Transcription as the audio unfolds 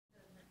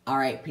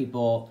Alright,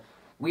 people.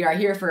 We are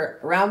here for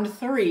round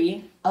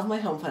 3 of my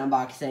Homefun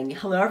unboxing.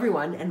 Hello,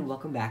 everyone, and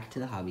welcome back to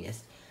The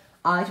Hobbyist.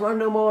 If you want to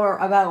know more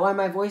about why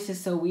my voice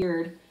is so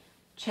weird,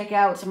 check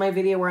out my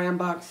video where I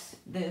unbox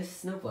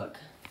this notebook.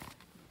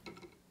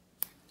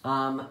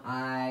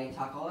 I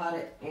talk all about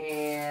it,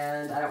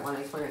 and I don't want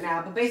to explain it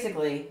now, but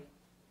basically,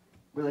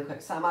 really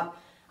quick sum up,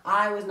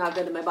 I was not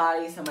good to my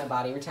body, so my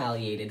body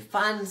retaliated.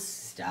 Fun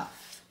stuff.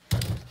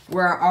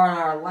 We're on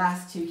our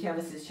last 2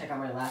 canvases. Check out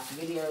my last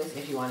videos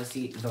if you want to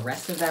see the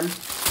rest of them.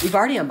 We've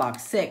already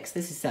unboxed 6.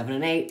 This is 7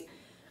 and 8.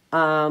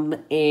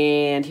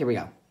 And here we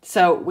go.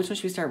 So, which one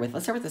should we start with?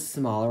 Let's start with the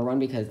smaller one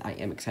because I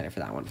am excited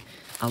for that one.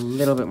 A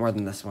little bit more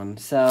than this one.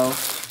 So,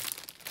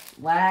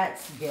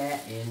 let's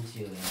get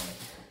into it.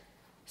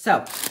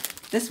 So,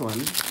 this one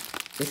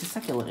is a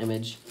succulent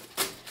image.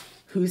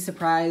 Who's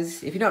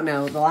surprised? If you don't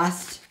know,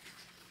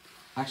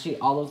 actually,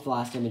 all of the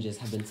last images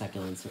have been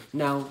succulents.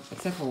 No,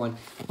 except for one.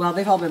 Well,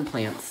 they've all been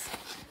plants.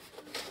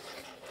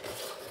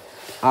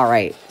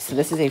 Alright, so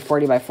this is a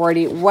 40 by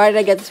 40. Why did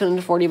I get this one in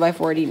a 40 by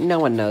 40? No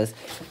one knows.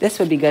 This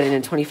would be good in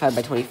a 25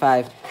 by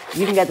 25.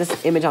 You can get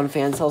this image on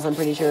fan sales, I'm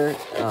pretty sure.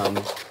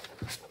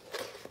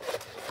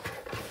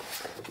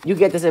 You can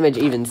get this image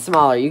even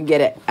smaller. You can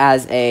get it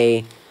as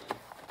a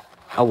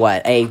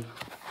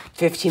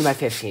 15 by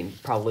 15.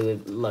 Probably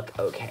would look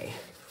okay.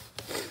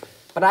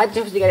 But I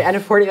chose to get it at a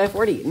 40 by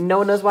 40. No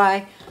one knows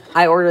why.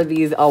 I ordered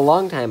these a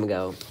long time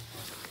ago.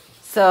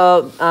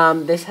 So,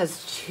 this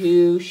has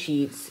 2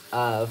 sheets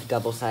of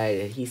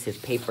double-sided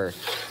adhesive paper.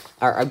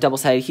 Or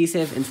double-sided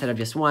adhesive instead of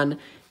just one.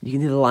 You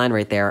can see the line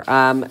right there.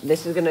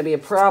 This is going to be a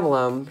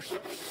problem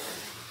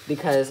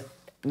because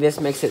this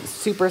makes it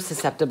super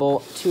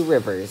susceptible to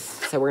rivers.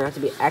 So, we're going to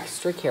have to be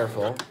extra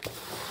careful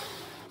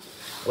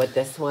with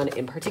this one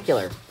in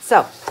particular.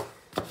 So,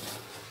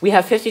 we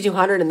have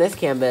 5200 in this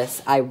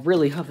canvas. I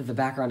really hope that the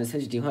background is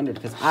 5200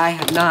 because I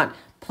have not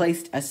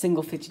placed a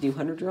single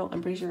 5200 drill,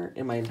 I'm pretty sure,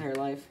 in my entire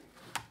life.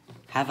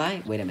 Have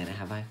I? Wait a minute,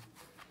 have I?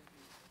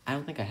 I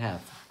don't think I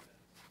have.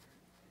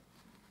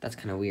 That's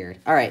kind of weird.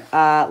 All right,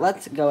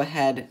 let's go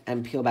ahead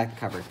and peel back the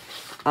cover.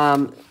 We're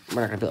not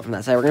going to peel it from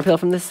that side. We're going to peel it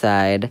from this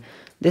side.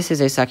 This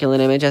is a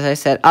succulent image, as I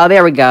said. Oh,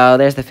 there we go.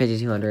 There's the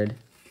 5200. And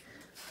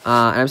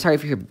I'm sorry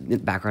if you hear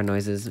background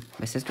noises.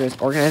 My sister is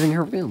organizing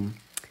her room.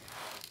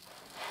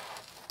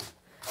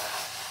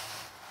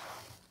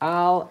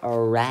 All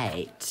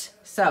right.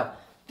 So,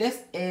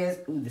 this is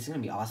going to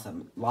be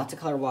awesome. Lots of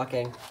color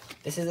blocking.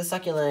 This is a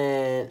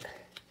succulent.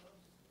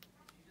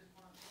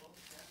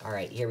 All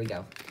right, here we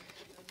go.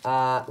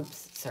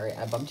 Oops, sorry,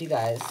 I bumped you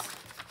guys.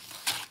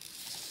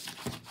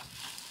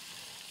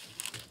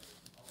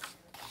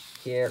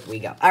 Here we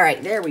go. All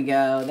right, there we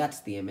go. That's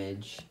the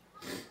image.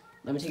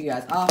 Let me take you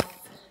guys off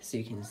so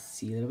you can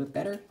see a little bit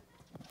better.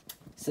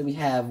 So we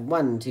have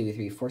 1, 2,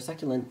 3, 4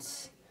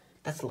 succulents.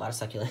 That's a lot of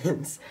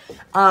succulents.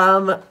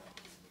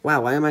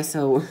 Wow, why am I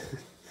so...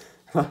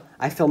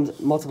 I filmed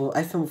 4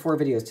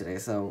 videos today,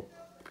 so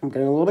I'm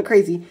getting a little bit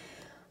crazy.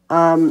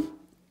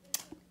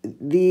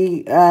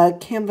 The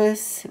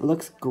canvas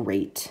looks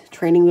great.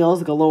 Training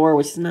wheels galore,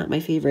 which is not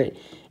my favorite.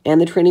 And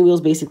the training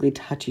wheels basically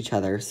touch each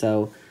other,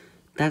 so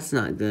that's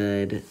not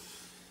good.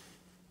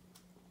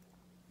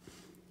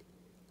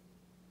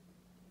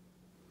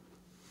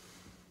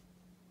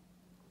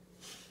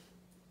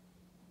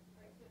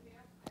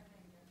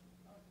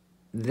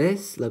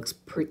 This looks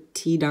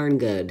pretty darn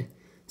good.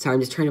 Sorry, I'm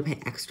just trying to pay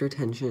extra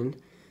attention.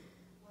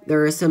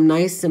 There are some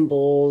nice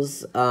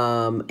symbols,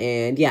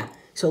 and yeah.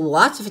 So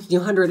lots of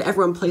 5200.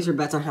 Everyone place your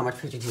bets on how much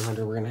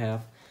 5200 we're going to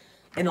have.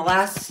 In the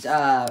last,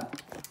 how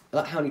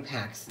many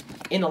packs?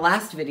 In the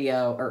last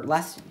video, or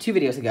last 2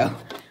 videos ago,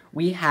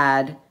 we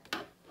had,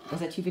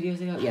 was that 2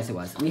 videos ago? Yes, it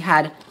was. We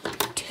had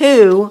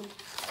 2,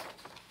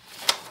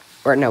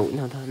 or no.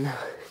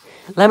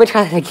 Let me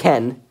try that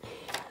again.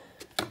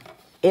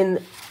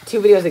 In 2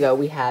 videos ago,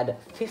 we had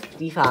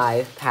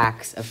 55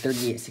 packs of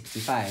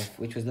 3865,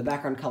 which was the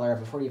background color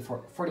of a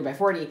 40 by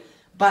 40,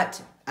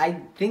 but I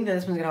think that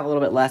this one's going to have a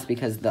little bit less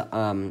because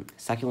the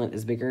succulent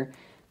is bigger,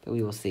 but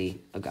we will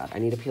see. Oh god, I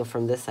need to peel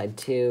from this side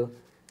too.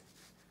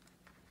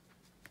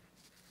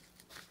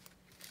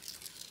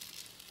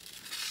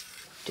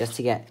 Just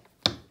to get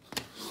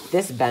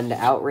this bend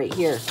out right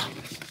here.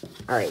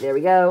 Alright, there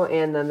we go,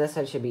 and then this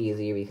side should be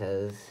easier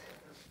because...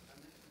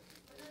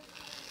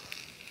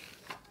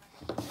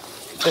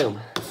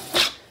 Boom.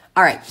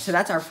 All right, so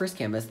that's our first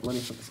canvas. Let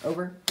me flip this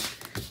over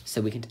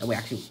so we can... Oh, wait,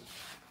 actually,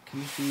 can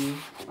you see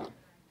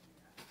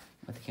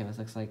what the canvas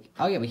looks like?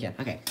 Oh, yeah, we can.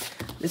 Okay.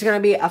 This is going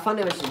to be a fun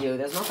image to do.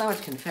 There's not that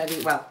much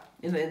confetti. Well,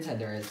 in the inside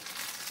there is.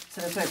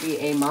 So this might be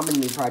a mom and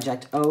me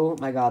project. Oh,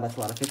 my God, that's a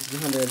lot of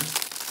 5200.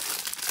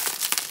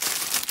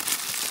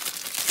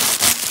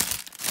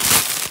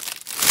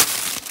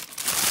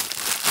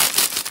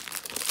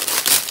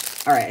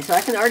 All right, so I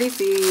can already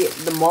see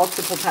the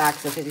multiple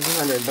packs of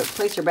 5200, but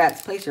place your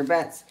bets, place your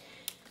bets.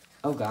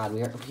 Oh god, we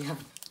have,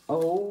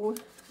 oh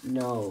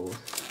no,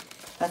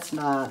 that's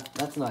not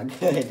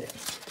good.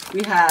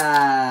 We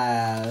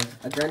have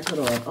a grand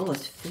total of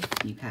almost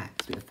 50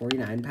 packs. We have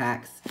 49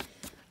 packs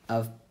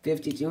of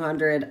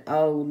 5,200.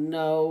 Oh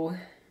no,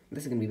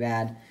 this is gonna be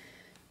bad.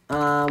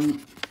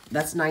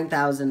 That's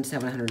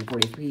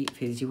 9,743,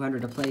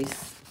 5,200 a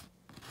place.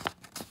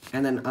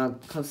 And then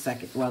close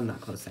second, well,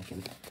 not close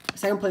second.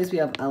 Second place, we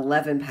have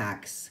 11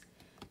 packs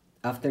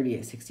of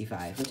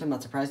 3865, which I'm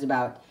not surprised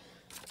about.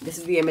 This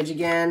is the image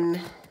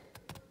again.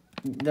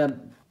 The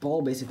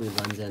bowl basically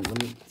runs in.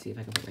 Let me see if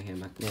I can put my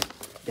hand back. Yeah,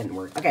 didn't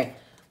work. Okay,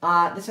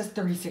 this has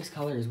 36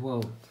 colors.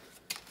 Whoa.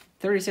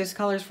 36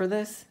 colors for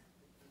this?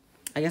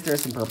 I guess there are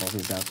some purples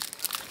and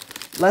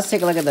stuff. Let's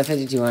take a look at the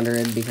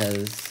 5,200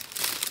 because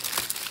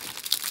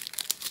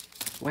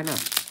why not?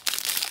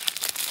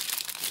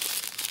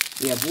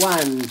 We have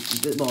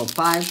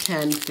 5,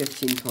 10,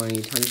 15,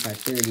 20, 25,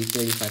 30,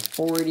 35,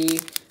 40,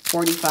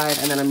 45,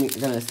 and then I'm going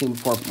to assume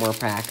 4 more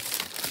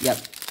packs. Yep,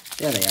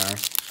 there they are.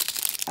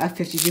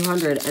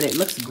 5,200, and it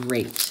looks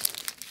great.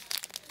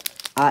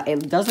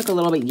 It does look a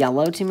little bit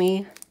yellow to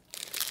me.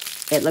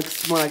 It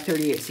looks more like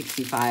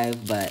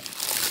 3865, but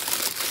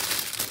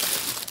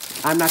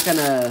I'm not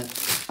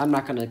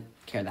gonna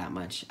care that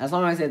much. As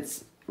long as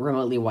it's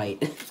remotely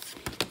white,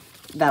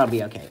 that'll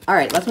be okay. All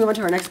right, let's move on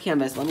to our next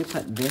canvas. Let me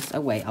put this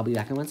away. I'll be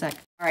back in 1 sec.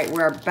 All right,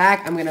 we're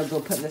back. I'm gonna go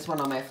put this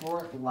one on my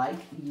floor like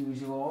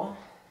usual.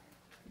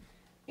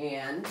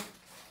 And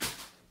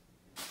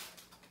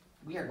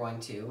we are going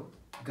to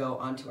go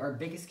onto our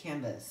biggest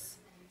canvas,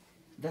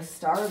 the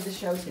star of the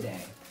show today.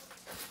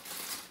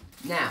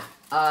 Now,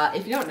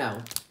 if you don't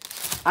know,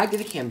 I did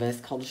a canvas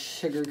called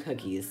Sugar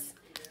Cookies.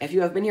 If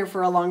you have been here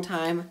for a long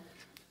time,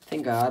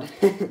 thank God,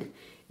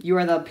 you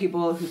are the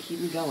people who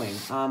keep me going.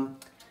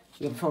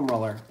 We have a foam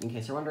roller, in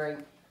case you're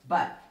wondering.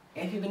 But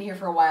if you've been here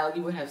for a while,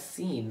 you would have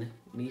seen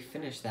me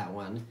finish that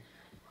one.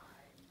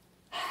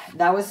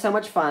 That was so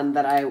much fun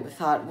that I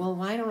thought, well,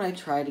 why don't I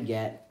try to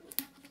get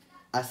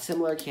a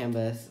similar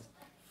canvas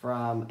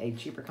from a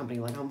cheaper company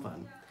like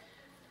Homfun?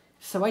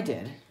 So I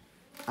did.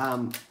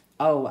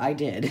 I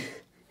did.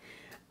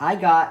 I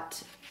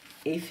got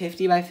a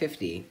 50 by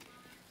 50.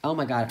 Oh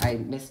my God, I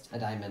missed a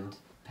diamond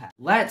pack.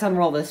 Let's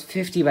unroll this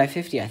 50 by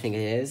 50, I think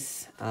it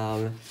is,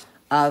 of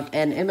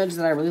an image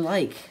that I really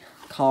like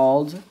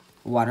called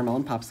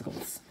Watermelon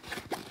Popsicles.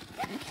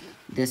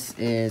 This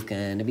is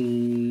gonna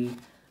be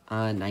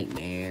a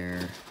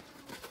nightmare.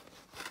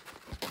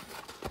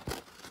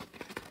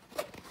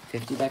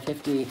 50 by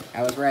 50,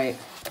 I was right.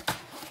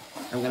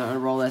 I'm gonna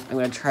unroll this. I'm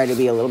gonna try to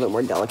be a little bit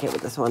more delicate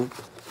with this one.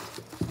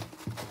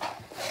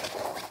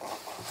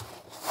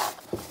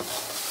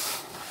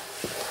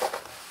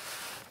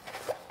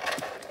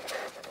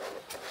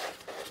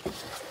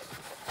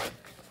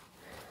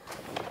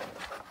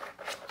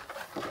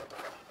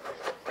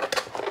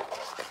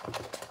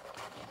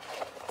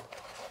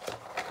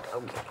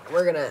 Okay,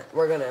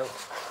 we're gonna,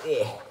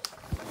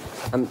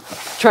 I'm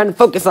trying to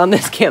focus on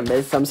this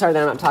canvas, so I'm sorry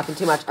that I'm not talking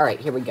too much. All right,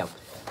 here we go.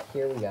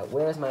 Here we go.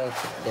 Where is my,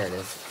 there it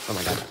is. Oh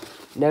my God.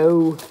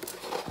 No.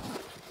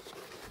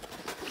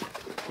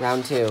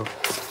 Round 2.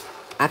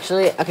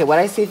 Actually, okay, what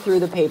I see through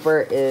the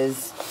paper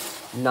is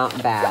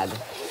not bad.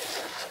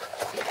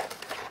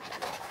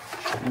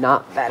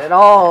 Not bad at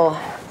all.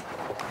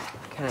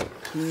 Can I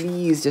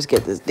please just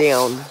get this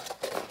down?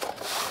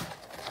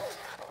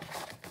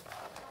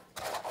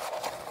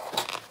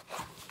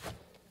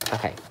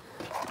 Okay.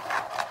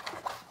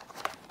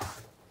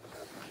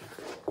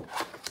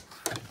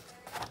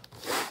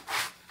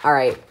 All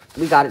right,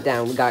 we got it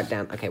down. We got it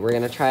down. Okay, we're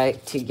gonna try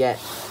to get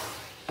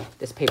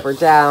this paper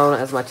down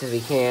as much as we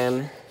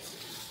can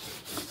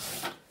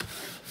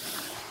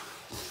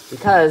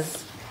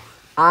because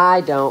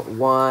I don't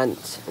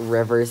want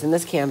rivers in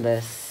this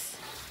canvas.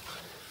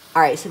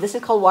 All right, so this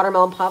is called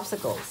Watermelon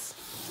Popsicles.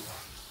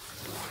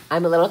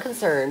 I'm a little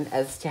concerned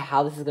as to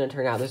how this is gonna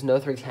turn out. There's no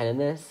 310 in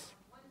this.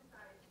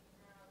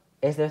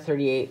 Is there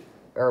 38,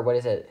 or what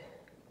is it?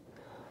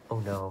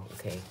 Oh no,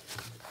 okay.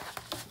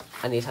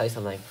 I need to tell you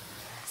something.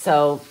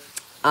 So,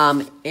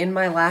 in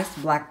my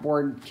last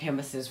blackboard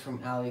canvases from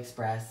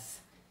AliExpress,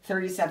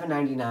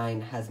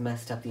 $37.99 has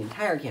messed up the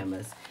entire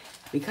canvas.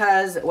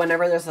 Because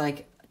whenever there's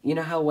like, you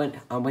know how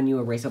when you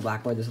erase a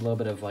blackboard, there's a little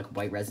bit of like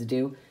white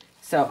residue?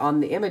 So on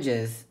the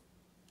images,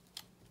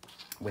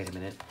 wait a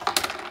minute.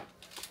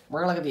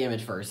 We're gonna look at the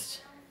image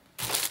first.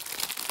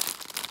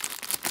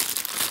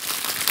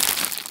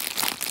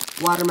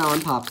 Watermelon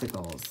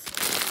Popsicles.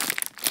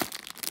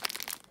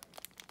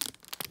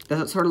 Does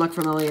it sort of look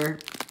familiar?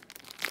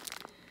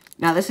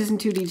 Now, this isn't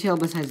too detailed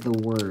besides the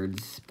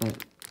words,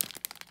 but...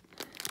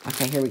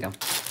 Okay, here we go.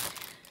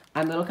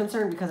 I'm a little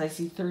concerned because I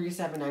see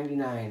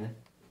 $37.99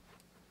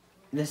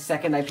 the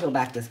second I peel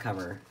back this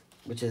cover,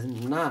 which is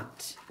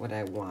not what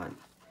I want.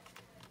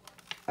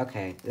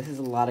 Okay, this is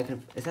a lot of...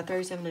 Is that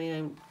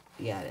 $37.99?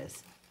 Yeah, it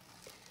is.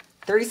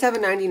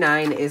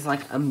 $37.99 is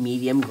like a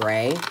medium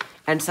gray,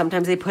 and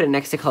sometimes they put it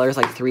next to colors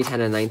like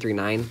 310 and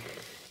 939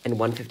 and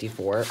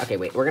 154. Okay,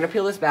 wait, we're going to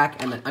peel this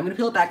back, and then I'm going to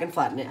peel it back and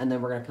flatten it, and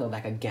then we're going to peel it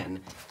back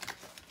again.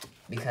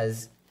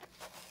 Because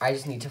I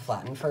just need to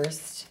flatten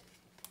first.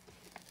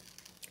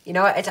 You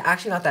know what? It's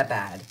actually not that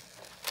bad.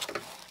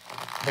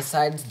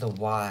 Besides the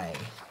Y.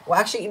 Well,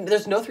 actually,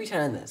 there's no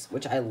 310 in this,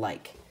 which I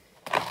like.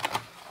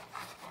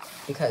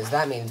 because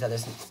that means that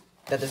there's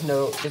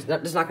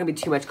not going to be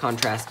too much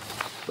contrast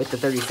with the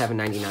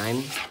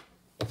 $37.99.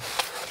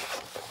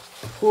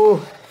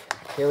 Whew.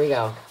 Here we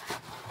go.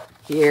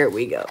 Here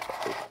we go.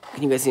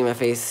 Can you guys see my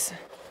face?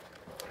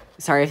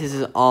 Sorry if this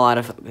is all out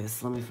of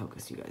focus. Let me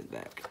focus you guys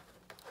back.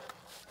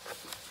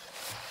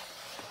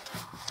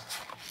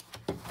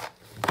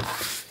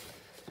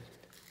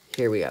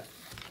 Here we go.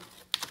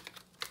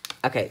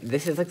 Okay,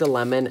 this is like the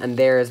lemon, and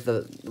there's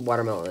the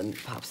watermelon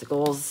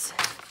popsicles.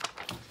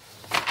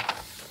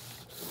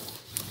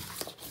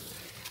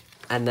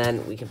 And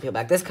then we can peel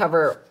back this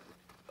cover.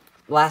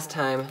 Last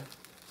time,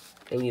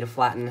 they need to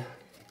flatten.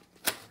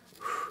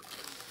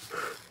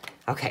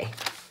 Okay,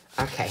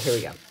 here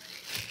we go.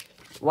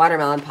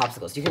 Watermelon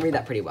popsicles. You can read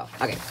that pretty well.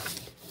 Okay,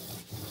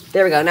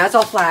 there we go. Now it's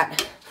all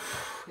flat.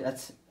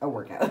 That's a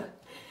workout.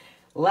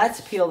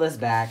 Let's peel this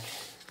back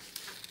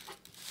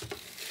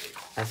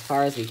as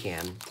far as we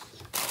can.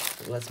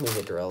 Let's move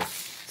the drills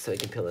so we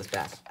can peel this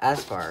back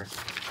as far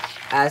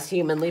as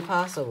humanly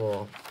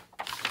possible.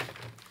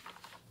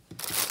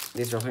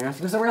 These drills are gonna have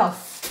to go somewhere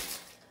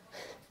else.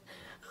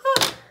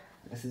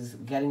 This is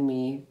getting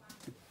me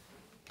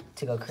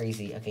to go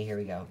crazy. Okay, here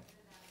we go.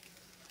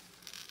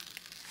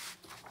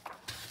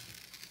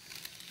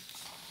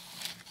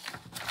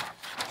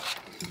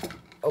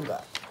 Oh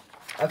god.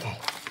 Okay,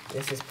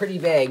 this is pretty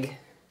big.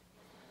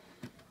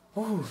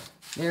 Ooh,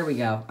 there we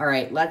go. All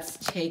right, let's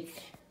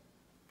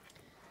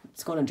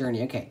go on a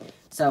journey. Okay,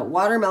 so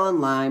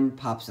watermelon lime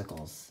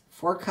popsicles.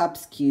 4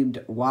 cups cubed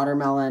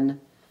watermelon.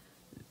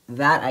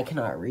 That I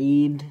cannot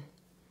read,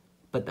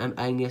 but I'm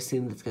gonna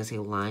assume that's gonna say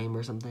lime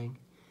or something.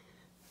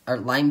 Or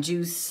lime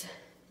juice.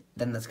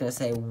 Then that's gonna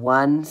say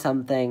 1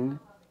 something.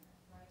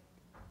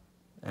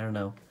 I don't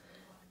know.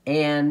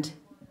 And,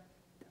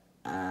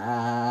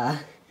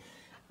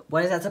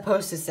 what is that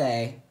supposed to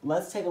say?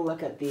 Let's take a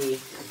look at the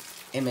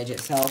image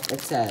itself. It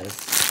says,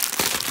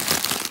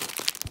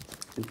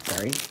 oops,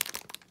 sorry.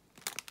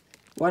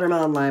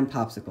 Watermelon lime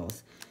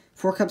popsicles.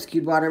 4 cups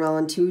cubed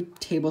watermelon, 2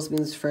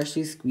 tablespoons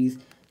freshly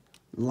squeezed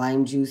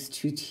lime juice,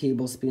 2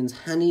 tablespoons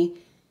honey,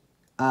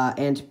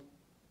 and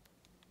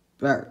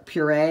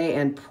puree,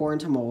 and pour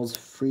into molds.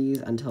 Freeze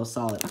until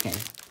solid. Okay.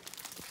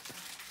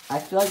 I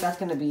feel like that's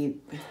going to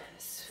be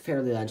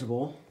fairly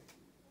legible.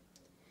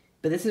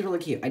 But this is really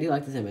cute. I do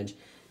like this image.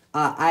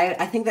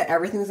 I think that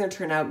everything's going to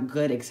turn out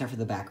good except for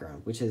the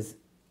background, which is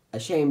a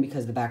shame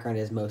because the background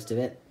is most of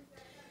it.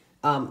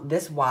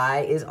 This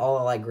Y is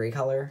all a like gray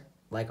color,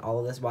 like all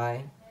of this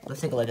Y. Let's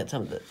take a look at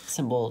some of the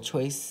symbol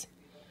choice.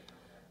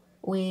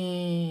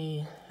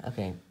 Okay.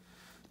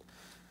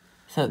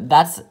 So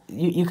that's,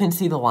 you can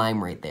see the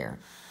lime right there.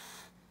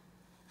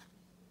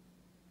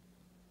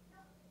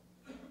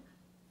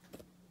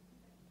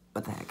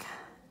 What the heck?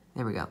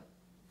 There we go.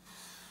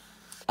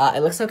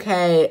 It looks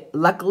okay.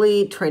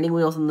 Luckily, training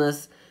wheels in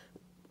this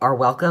are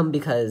welcome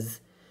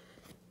because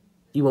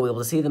you won't be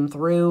able to see them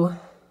through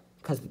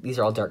because these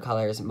are all dark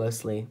colors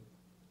mostly.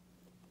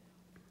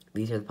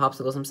 These are the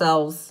popsicles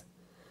themselves.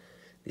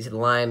 These are the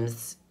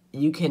limes.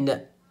 You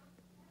can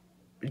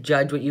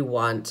judge what you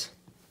want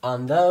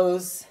on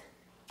those.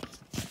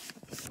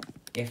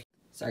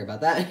 Sorry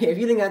about that. If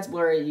you think that's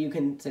blurry, you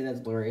can say that's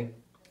blurry.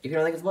 If you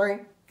don't think it's blurry,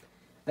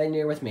 then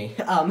you're with me.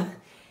 All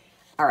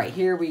right,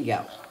 here we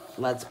go.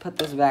 Let's put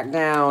this back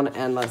down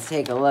and let's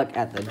take a look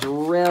at the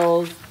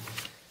drills.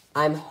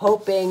 I'm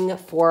hoping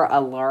for a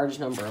large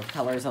number of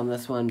colors on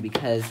this one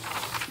because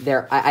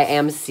I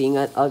am seeing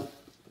a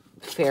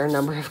fair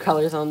number of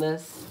colors on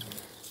this.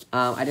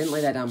 I didn't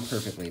lay that down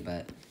perfectly,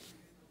 but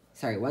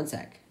sorry, one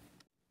sec.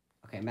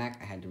 Okay, I'm back.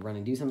 I had to run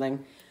and do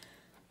something.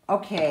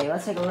 Okay,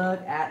 let's take a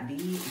look at the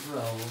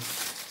drills.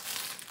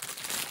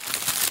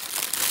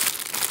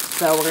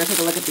 So we're going to take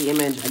a look at the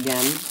image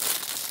again.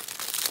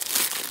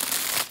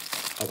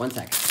 Oh, one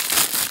sec.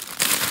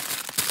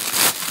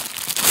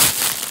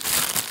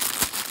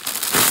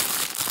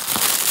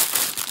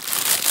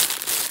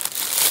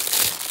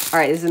 All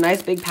right, this is a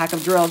nice big pack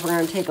of drills. We're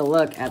going to take a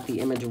look at the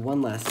image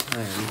one last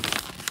time.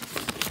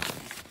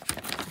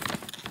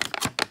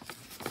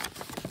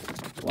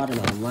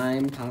 Watermelon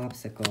lime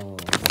popsicles.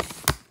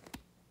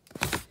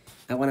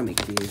 I want to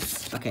make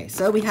these. Okay,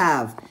 so we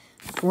have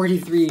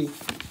 43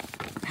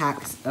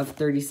 packs of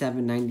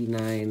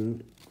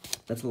 $37.99.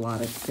 That's a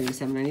lot of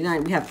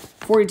 $37.99. We have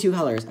 42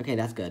 colors. Okay,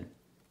 that's good.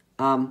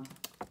 Okay,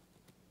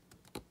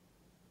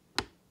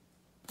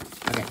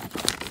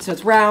 so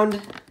it's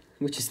round,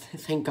 which is,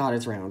 thank God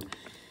it's round.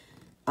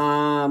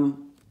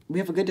 We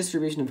have a good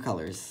distribution of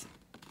colors.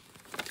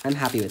 I'm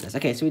happy with this.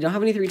 Okay, so we don't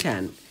have any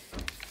 310.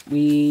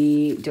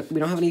 We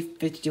don't have any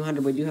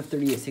 5200, but we do have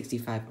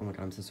 3865. Oh my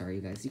God, I'm so sorry,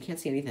 you guys. You can't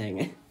see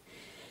anything.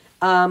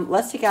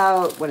 Let's take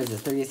out, what is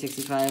this,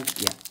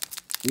 3865? Yeah.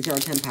 These are our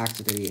 10 packs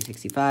of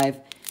 3865.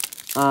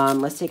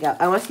 Let's take out,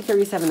 I want to see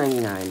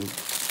 $37.99.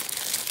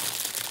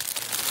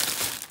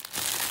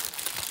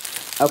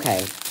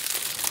 Okay,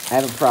 I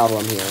have a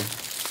problem here.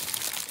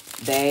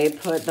 They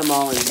put them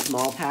all in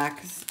small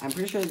packs. I'm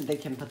pretty sure that they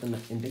can put them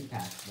in big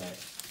packs, but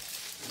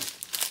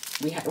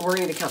we're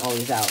going to count all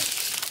these out.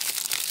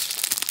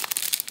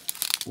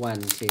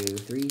 1, 2,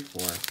 3,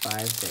 4,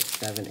 5, 6,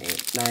 7,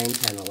 8, 9,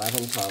 10,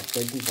 11, 12,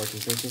 13,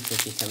 14, 15,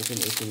 16, 17,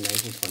 18,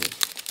 19, 20.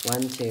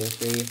 1, 2,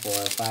 3, 4,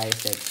 5,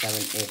 6,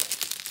 7, 8,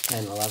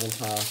 10, 11,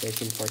 12,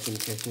 13, 14,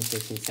 15,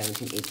 16,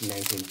 17, 18,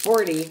 19,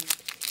 40,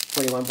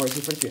 41,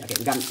 42, 43. Okay,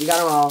 we got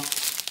them all.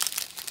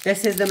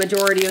 This is the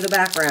majority of the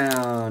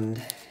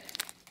background.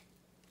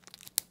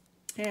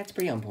 Yeah, it's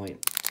pretty on point.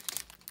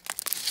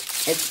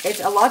 It's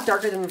a lot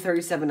darker than the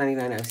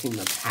 $37.99 I've seen in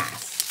the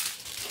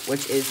past,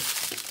 which is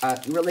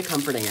really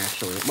comforting,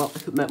 actually. Well,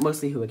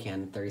 mostly who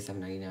can,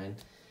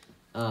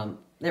 $37.99.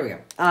 There we go.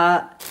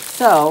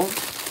 So,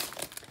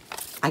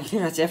 I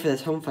think that's it for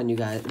this Homefun, you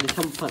guys. This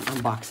Homefun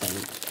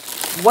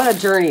unboxing. What a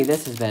journey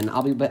this has been.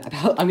 I'm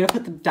gonna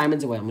put the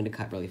diamonds away. I'm gonna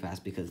cut really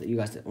fast because you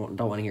guys don't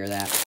want to hear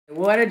that.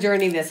 What a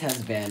journey this has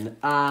been.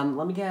 Actually, I'm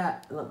not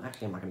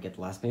gonna get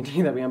the last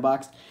painting that we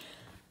unboxed.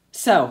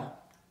 So,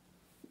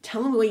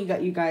 tell me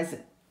what you guys.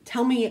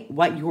 Tell me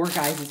what your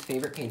guys'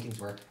 favorite paintings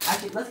were.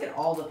 Actually, let's get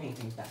all the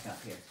paintings back up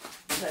here,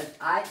 because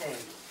I think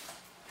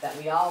that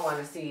we all want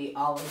to see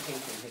all of the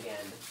paintings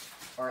again,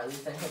 or at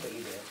least I hope that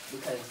you do,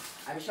 because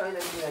I'm showing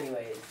them to you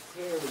anyways.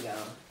 Here we go.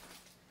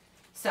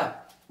 So,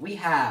 we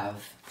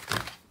have...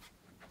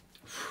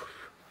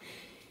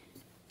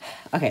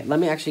 Okay, let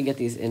me actually get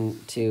these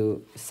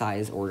into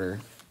size order,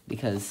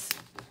 because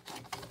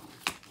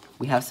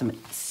we have some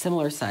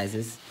similar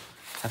sizes.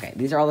 Okay,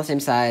 these are all the same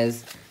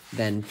size.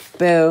 Then,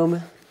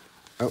 boom.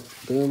 Oh,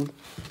 boom.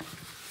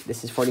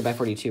 This is 40 by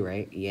 42,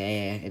 right?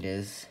 Yeah, it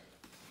is.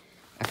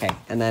 Okay,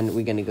 and then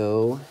we're going to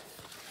go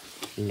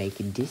like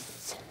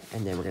this.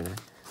 And then we're going to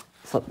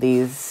flip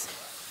these.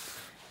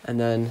 And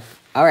then,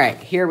 all right,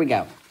 here we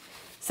go.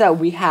 So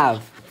we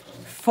have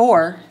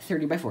 4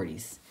 30 by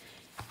 40s.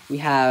 We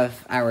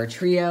have our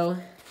trio.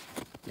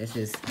 This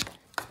is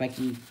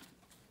Spiky,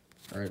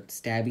 or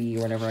Stabby,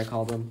 or whatever I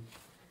call them.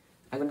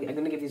 I'm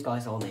gonna give these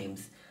guys all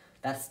names.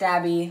 That's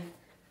Stabby.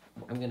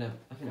 I'm gonna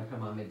put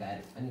them on my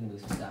bed. I need to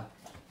move some stuff.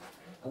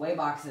 Away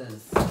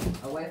boxes.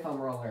 Away foam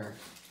roller.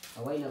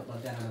 Away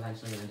notebook. That I'm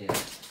eventually gonna do.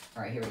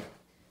 All right, here we go.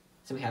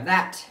 So we have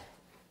that.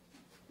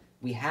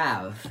 We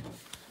have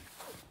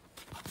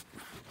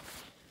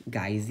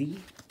Geysy.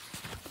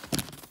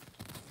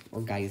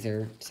 Or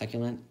Geyser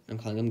succulent. I'm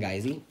calling him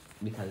Geysy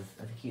because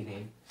that's a cute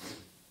name,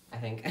 I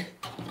think.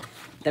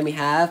 Then we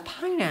have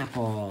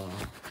Pineapple.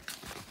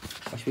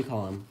 What should we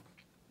call him?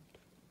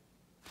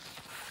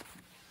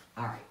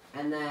 Alright,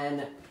 and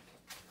then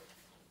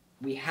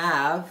we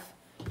have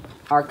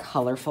our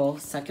colorful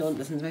succulent.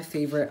 This one's my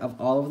favorite of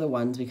all of the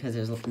ones because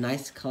there's a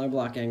nice color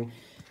blocking,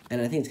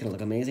 and I think it's going to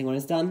look amazing when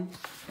it's done.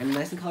 And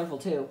nice and colorful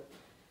too.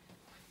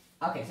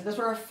 Okay, so those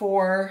were our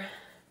 4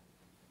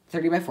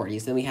 30 by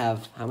 40s. Then we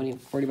have, how many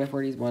 40 by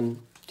 40s? 1,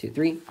 2,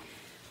 3.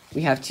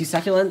 We have 2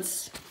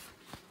 succulents.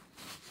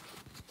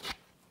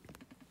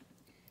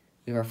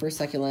 We have our first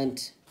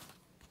succulent.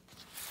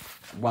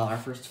 Well, our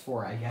first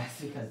 4, I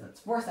guess, because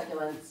that's 4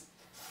 succulents.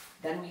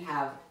 Then we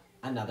have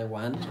another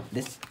one.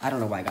 This, I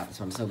don't know why I got this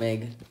one so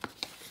big.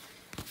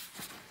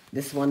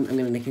 This one, I'm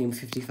going to nickname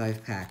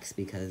 55 packs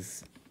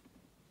because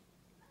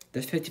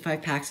there's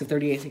 55 packs of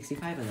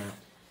 3865 in that.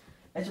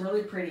 It's a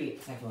really pretty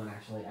succulent,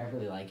 actually. I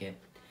really like it.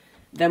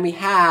 Then we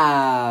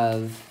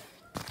have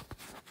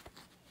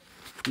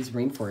these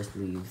rainforest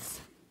leaves,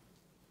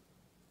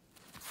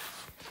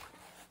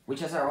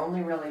 which is our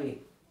only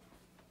really,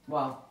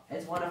 well,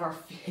 it's one of our,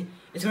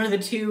 it's one of the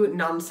 2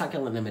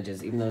 non-succulent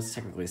images, even though it's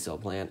technically still a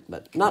plant,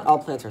 but not all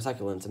plants are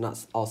succulents, and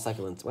not all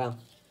succulents, well,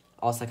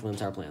 all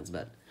succulents are plants,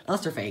 but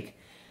unless they're fake.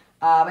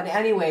 But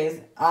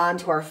anyways, on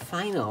to our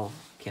final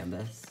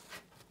canvas.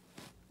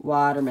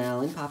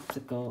 Watermelon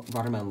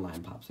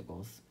lime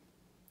popsicles.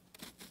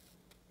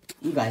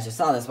 You guys just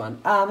saw this one.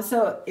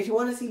 So if you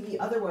want to see the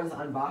other ones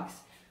unboxed,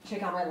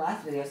 check out my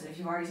last videos. And if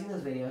you've already seen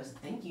those videos,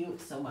 thank you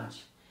so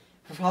much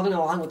for following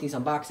along with these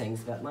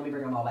unboxings. But let me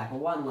bring them all back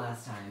one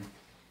last time.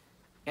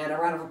 And a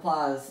round of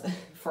applause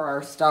for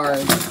our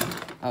stars.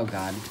 Oh,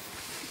 God.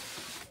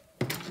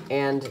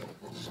 And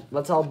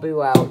let's all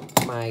boo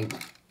out my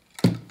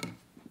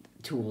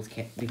tools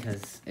kit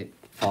because it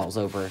falls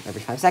over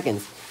every 5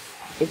 seconds.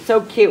 It's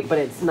so cute, but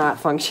it's not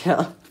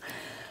functional.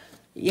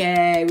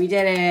 Yay, we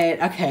did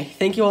it. Okay,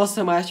 thank you all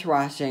so much for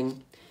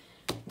watching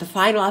the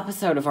final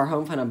episode of our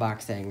Homefun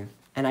unboxing.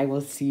 And I will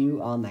see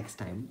you all next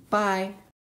time. Bye.